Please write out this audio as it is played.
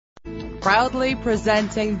Proudly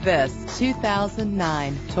presenting this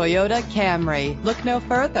 2009 Toyota Camry. Look no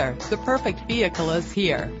further. The perfect vehicle is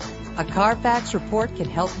here. A Carfax report can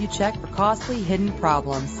help you check for costly hidden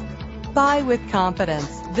problems. Buy with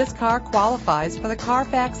confidence. This car qualifies for the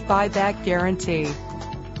Carfax buyback guarantee.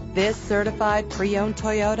 This certified pre-owned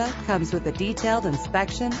Toyota comes with a detailed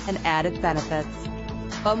inspection and added benefits.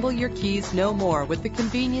 Fumble your keys no more with the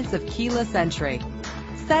convenience of keyless entry.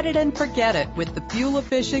 Set it and forget it with the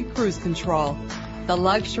fuel-efficient cruise control. The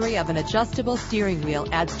luxury of an adjustable steering wheel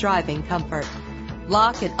adds driving comfort.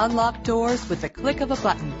 Lock and unlock doors with the click of a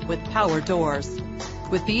button with power doors.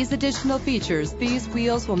 With these additional features, these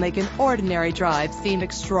wheels will make an ordinary drive seem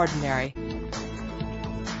extraordinary.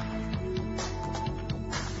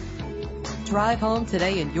 Drive home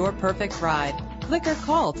today in your perfect ride. Click or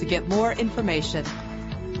call to get more information.